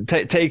mean,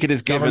 take it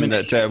as given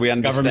that we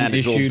understand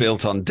it's all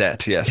built on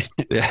debt. Yes,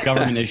 yeah.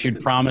 Government issued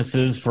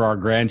promises for our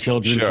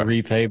grandchildren to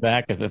repay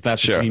back. If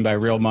that's what you mean by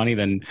real money,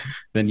 then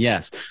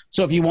yes.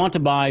 So if you want to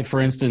buy, for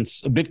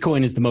instance,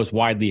 Bitcoin is the most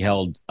widely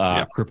held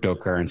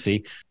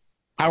cryptocurrency.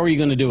 How are you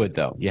going to do it,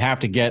 though? You have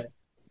to get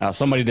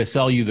somebody to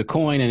sell you the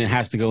coin, and it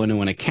has to go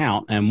into an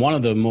account. And one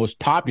of the most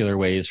popular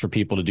ways for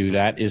people to do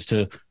that is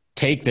to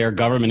take their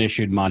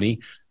government-issued money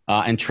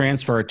and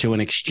transfer it to an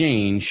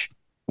exchange,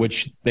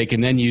 which they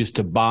can then use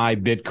to buy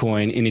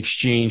Bitcoin in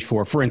exchange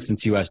for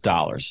instance, U.S.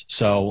 dollars.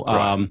 So,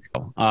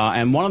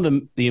 and one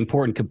of the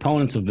important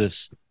components of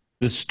this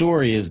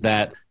story is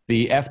that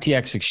the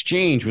FTX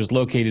exchange was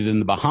located in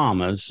the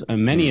Bahamas,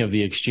 and many of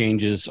the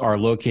exchanges are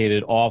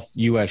located off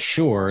U.S.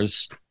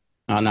 shores.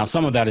 Now,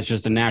 some of that is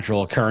just a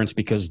natural occurrence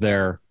because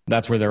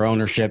that's where their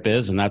ownership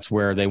is and that's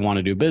where they want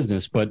to do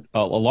business. But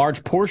a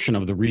large portion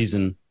of the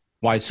reason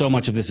why so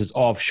much of this is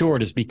offshore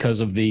is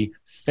because of the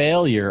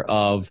failure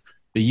of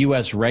the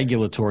U.S.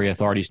 regulatory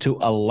authorities to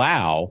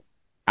allow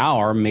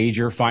our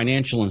major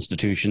financial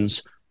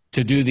institutions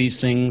to do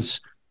these things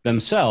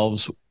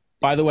themselves,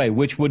 by the way,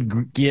 which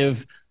would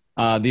give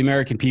the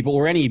American people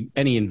or any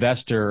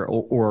investor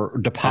or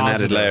depositor an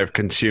added layer of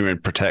consumer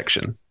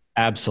protection.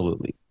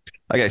 Absolutely.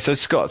 Okay, so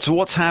Scott, so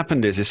what's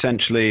happened is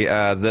essentially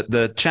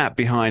the chap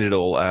behind it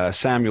all,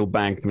 Samuel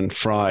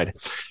Bankman-Fried,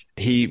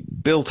 he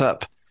built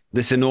up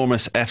this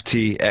enormous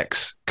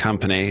FTX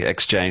company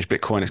exchange,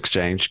 Bitcoin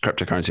exchange,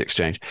 cryptocurrency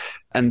exchange,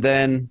 and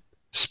then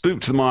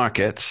spooked the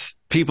markets.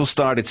 People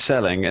started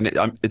selling, and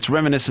it's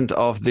reminiscent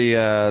of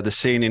the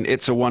scene in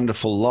It's a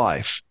Wonderful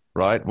Life,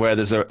 right, where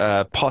there's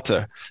a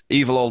Potter,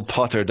 evil old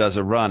Potter, does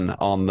a run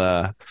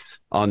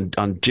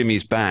on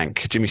Jimmy's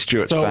bank, Jimmy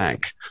Stewart's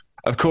bank.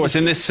 Of course,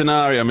 in this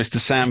scenario, Mr.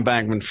 Sam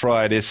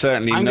Bankman-Fried is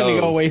certainly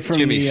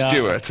Jimmy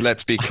Stewart,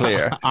 let's be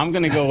clear. I'm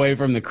going to go away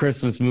from the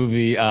Christmas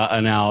movie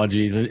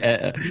analogies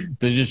to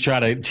just try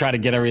to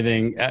get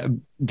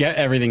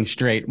everything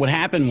straight. What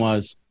happened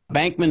was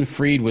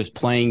Bankman-Fried was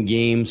playing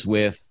games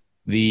with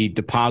the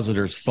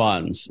depositors'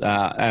 funds.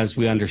 As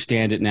we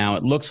understand it now,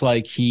 it looks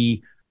like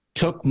he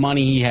took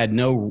money he had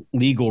no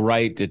legal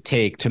right to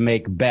take to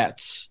make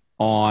bets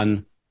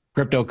on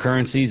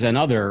cryptocurrencies and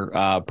other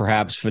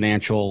perhaps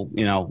financial,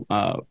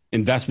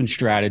 investment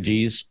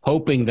strategies,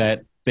 hoping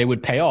that they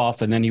would pay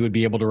off and then he would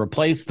be able to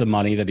replace the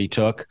money that he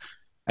took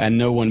and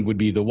no one would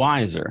be the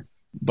wiser.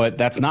 But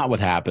that's not what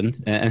happened.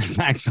 And in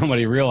fact,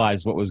 somebody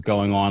realized what was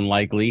going on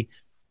likely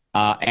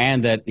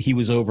and that he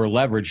was over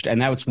leveraged. And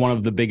that was one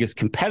of the biggest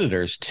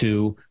competitors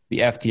to the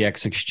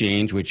FTX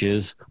exchange, which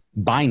is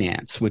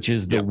Binance, which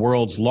is the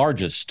world's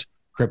largest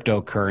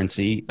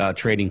cryptocurrency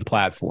trading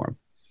platform.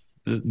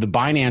 The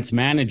Binance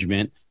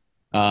management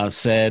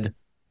said,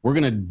 we're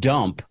going to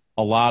dump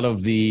a lot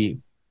of the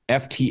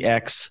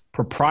FTX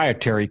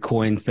proprietary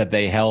coins that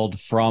they held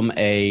from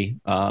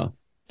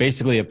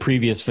basically a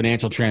previous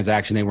financial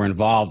transaction they were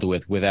involved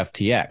with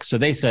FTX. So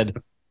they said,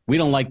 we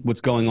don't like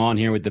what's going on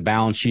here with the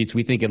balance sheets.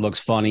 We think it looks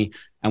funny.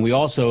 And we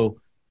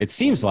also, it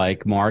seems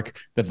like, Mark,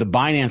 that the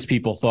Binance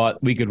people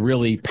thought we could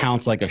really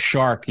pounce like a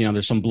shark.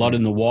 There's some blood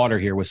in the water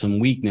here with some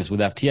weakness with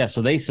FTX.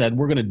 So they said,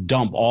 we're going to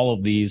dump all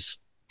of these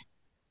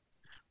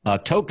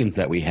tokens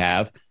that we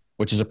have,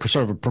 which is a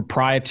sort of a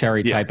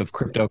proprietary type of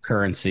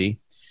cryptocurrency.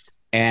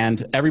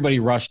 And everybody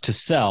rushed to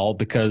sell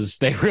because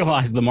they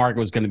realized the market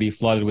was going to be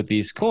flooded with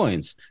these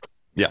coins.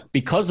 Yeah.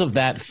 Because of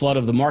that flood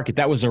of the market,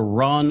 that was a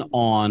run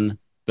on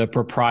the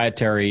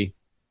proprietary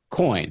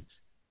coin.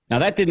 Now,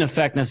 that didn't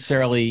affect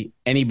necessarily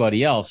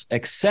anybody else,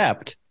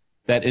 except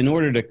that in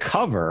order to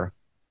cover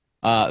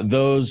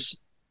those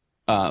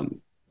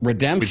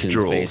redemptions,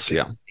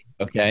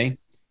 basically,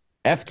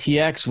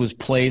 FTX was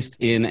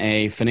placed in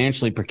a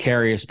financially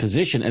precarious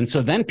position. And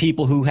so then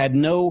people who had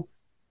no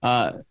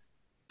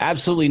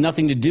absolutely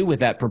nothing to do with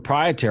that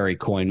proprietary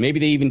coin. Maybe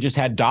they even just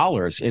had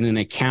dollars in an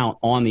account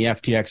on the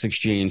FTX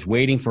exchange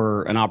waiting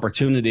for an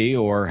opportunity,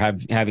 or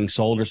having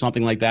sold or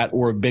something like that,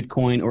 or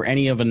Bitcoin or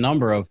any of a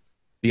number of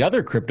the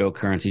other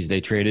cryptocurrencies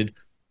they traded,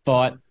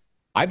 thought,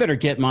 I better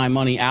get my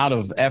money out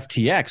of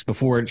FTX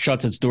before it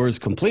shuts its doors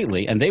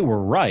completely. And they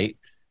were right.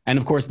 And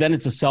of course, then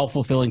it's a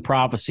self-fulfilling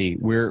prophecy.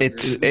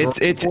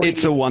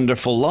 It's a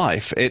wonderful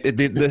life.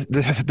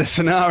 The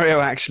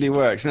scenario actually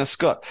works. Now,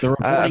 Scott, the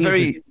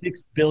reporting is that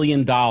 $6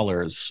 billion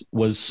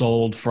was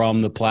sold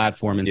from the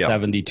platform in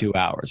 72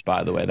 hours.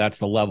 By the way, that's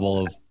the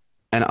level of.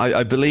 And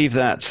I believe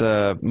that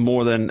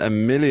more than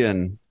 1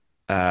 million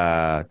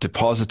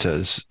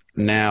depositors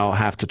now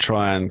have to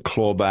try and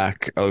claw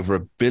back over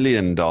 $1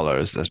 billion.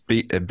 That's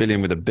a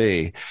billion with a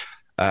B.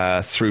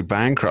 Through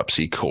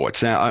bankruptcy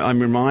courts. Now,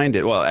 I'm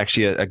reminded, well,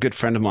 actually, a good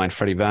friend of mine,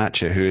 Freddie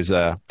Vatcher, who is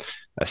a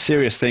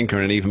serious thinker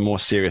and an even more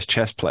serious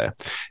chess player,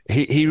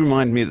 he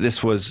reminded me that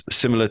this was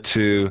similar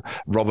to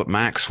Robert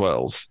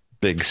Maxwell's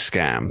big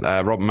scam.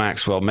 Robert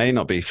Maxwell may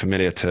not be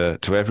familiar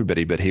to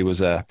everybody, but he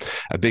was a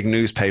big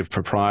newspaper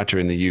proprietor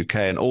in the UK,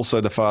 and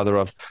also the father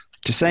of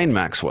Ghislaine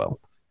Maxwell,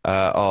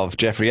 of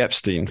Jeffrey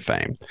Epstein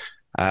fame.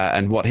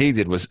 And what he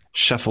did was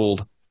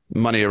shuffled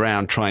money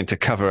around trying to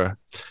cover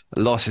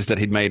losses that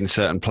he'd made in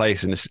certain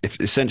places, and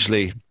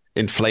essentially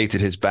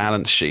inflated his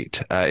balance sheet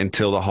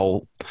until the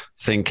whole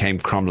thing came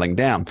crumbling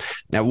down.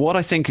 Now, what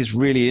I think is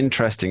really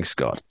interesting,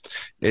 Scott,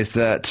 is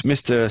that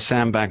Mr.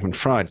 Sam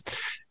Bankman-Fried,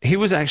 he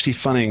was actually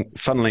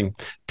funneling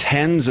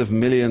tens of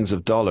millions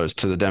of dollars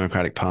to the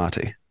Democratic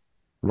Party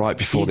right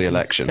before the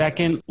election.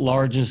 Second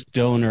largest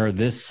donor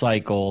this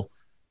cycle,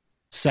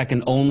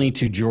 second only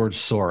to George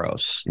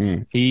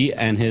Soros. He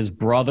and his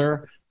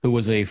brother, who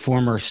was a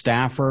former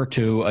staffer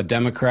to a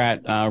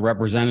Democrat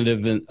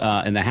representative in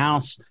the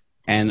House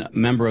and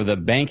member of the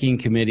banking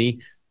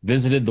committee,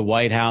 visited the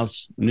White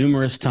House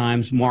numerous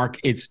times. Mark,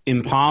 it's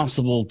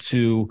impossible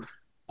to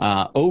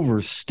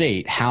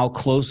overstate how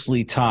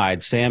closely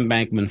tied Sam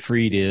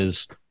Bankman-Fried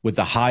is with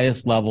the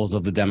highest levels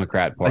of the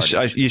Democrat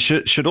Party. You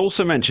should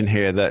also mention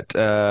here that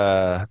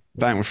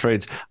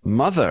Bankman-Fried's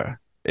mother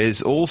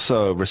is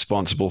also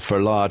responsible for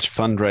large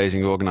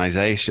fundraising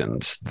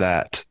organizations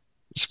that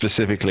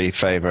specifically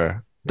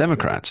favor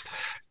Democrats.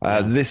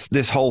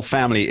 This whole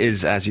family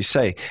is, as you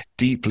say,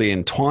 deeply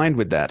entwined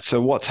with that. So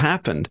what's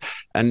happened?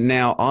 And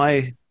now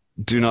I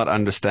do not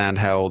understand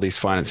how all these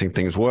financing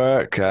things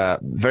work.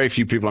 Very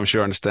few people, I'm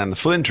sure, understand the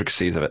full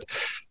intricacies of it.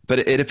 But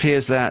it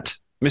appears that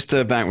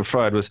Mr.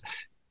 Bankman-Fried was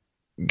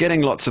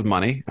getting lots of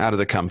money out of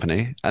the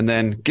company and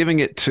then giving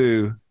it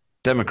to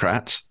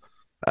Democrats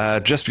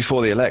just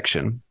before the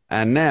election,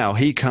 and now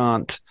he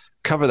can't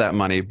cover that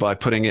money by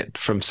putting it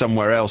from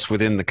somewhere else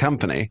within the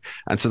company,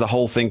 and so the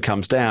whole thing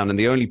comes down, and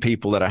the only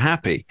people that are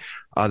happy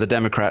are the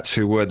Democrats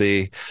who were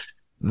the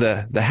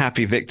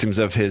happy victims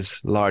of his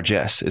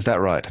largesse. Is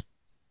that right?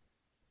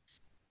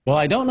 Well,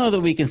 I don't know that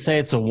we can say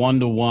it's a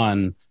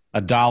 1-to-1.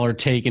 A dollar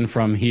taken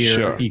from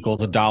here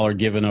equals a dollar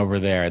given over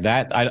there.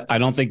 That I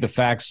don't think the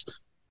facts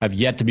have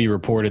yet to be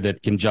reported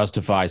that can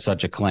justify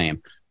such a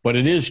claim, but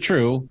it is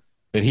true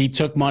that he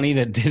took money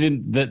that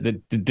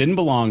didn't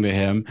belong to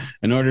him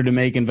in order to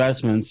make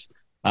investments.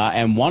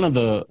 And one of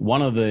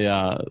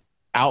the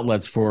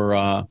outlets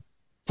for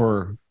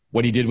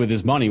what he did with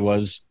his money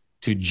was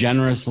to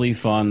generously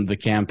fund the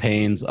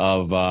campaigns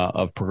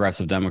of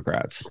progressive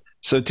Democrats.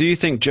 So do you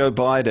think Joe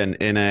Biden,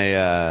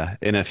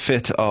 in a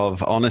fit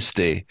of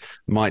honesty,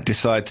 might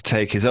decide to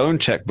take his own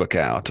checkbook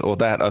out, or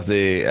that of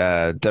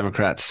the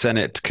Democrat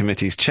Senate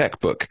committee's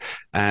checkbook,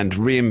 and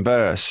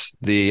reimburse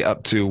the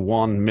up to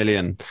 1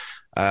 million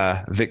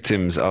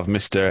victims of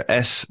Mr.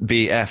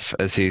 SBF,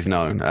 as he's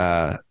known,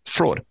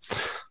 fraud?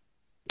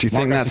 Do you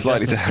think that's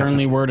likely to happen? A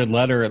sternly worded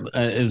letter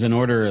is in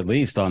order, at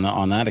least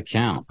on that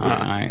account.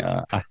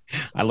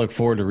 I look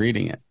forward to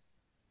reading it.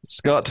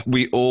 Scott,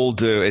 we all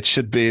do. It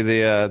should be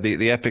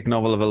the epic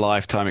novel of a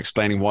lifetime,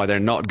 explaining why they're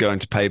not going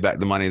to pay back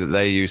the money that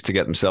they used to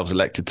get themselves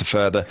elected to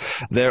further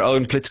their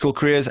own political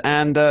careers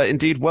and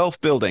indeed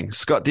wealth building.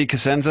 Scott D.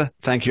 Cosenza,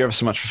 thank you ever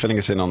so much for filling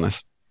us in on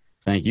this.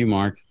 Thank you,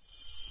 Mark.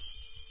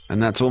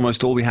 And that's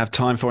almost all we have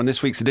time for in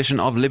this week's edition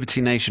of Liberty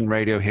Nation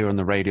Radio here on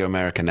the Radio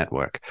America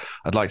Network.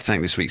 I'd like to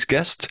thank this week's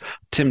guests,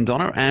 Tim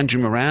Donner,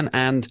 Andrew Moran,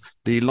 and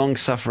the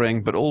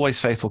long-suffering but always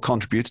faithful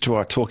contributor to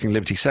our Talking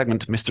Liberty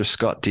segment, Mr.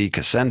 Scott D.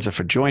 Cosenza,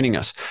 for joining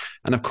us.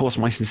 And of course,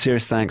 my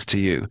sincerest thanks to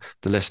you,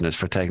 the listeners,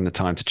 for taking the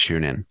time to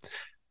tune in.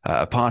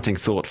 A parting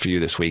thought for you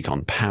this week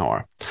on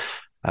power.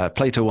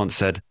 Plato once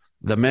said,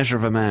 "The measure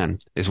of a man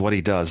is what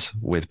he does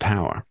with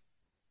power."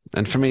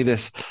 And for me,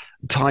 this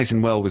ties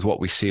in well with what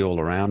we see all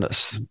around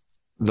us.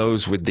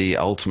 Those with the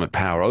ultimate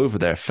power over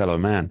their fellow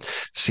man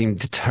seem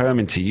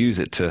determined to use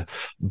it to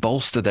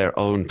bolster their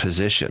own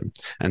position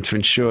and to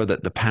ensure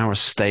that the power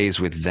stays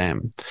with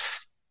them.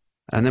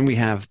 And then we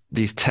have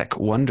these tech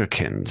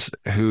wonderkins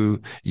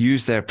who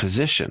use their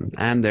position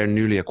and their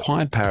newly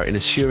acquired power in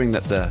assuring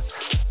that the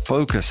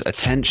focus,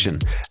 attention,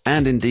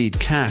 and indeed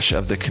cash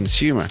of the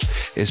consumer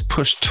is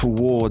pushed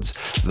towards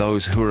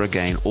those who are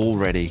again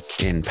already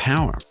in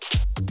power.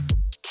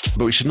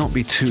 But we should not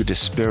be too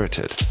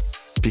dispirited,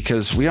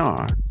 because we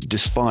are,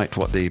 despite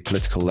what the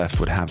political left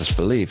would have us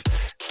believe,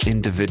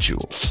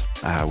 individuals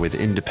with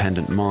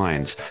independent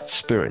minds,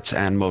 spirits,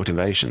 and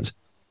motivations.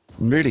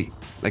 Really,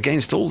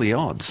 against all the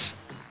odds,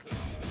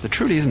 there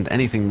truly isn't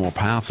anything more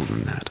powerful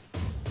than that.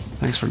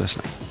 Thanks for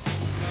listening.